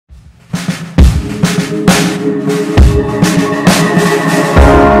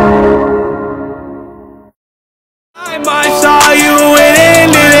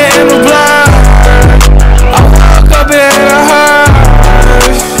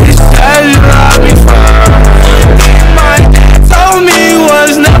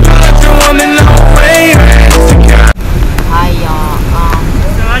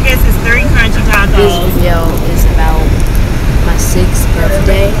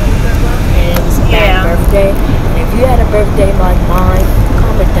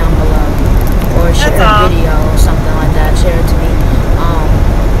a video or something like that. Share it to me.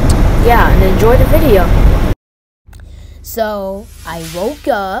 Yeah, and enjoy the video. So I woke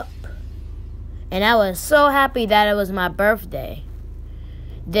up, and I was so happy that it was my birthday.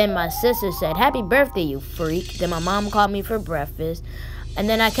 Then my sister said, "Happy birthday, you freak." Then my mom called me for breakfast, and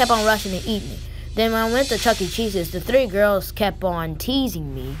then I kept on rushing to eat me. Then when I went to Chuck E. Cheese's, the three girls kept on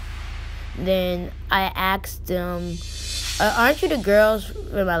teasing me. Then I asked them, "Aren't you the girls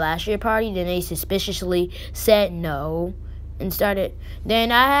from my last year party?" Then they suspiciously said no and started.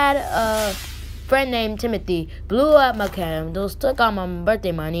 Then I had a friend named Timothy blew up my candles, took all my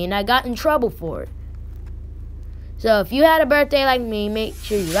birthday money, and I got in trouble for it. So if you had a birthday like me, make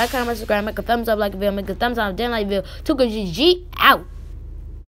sure you like, comment, subscribe, make a thumbs up, like a video, make a thumbs down, then like the video. 2GG out.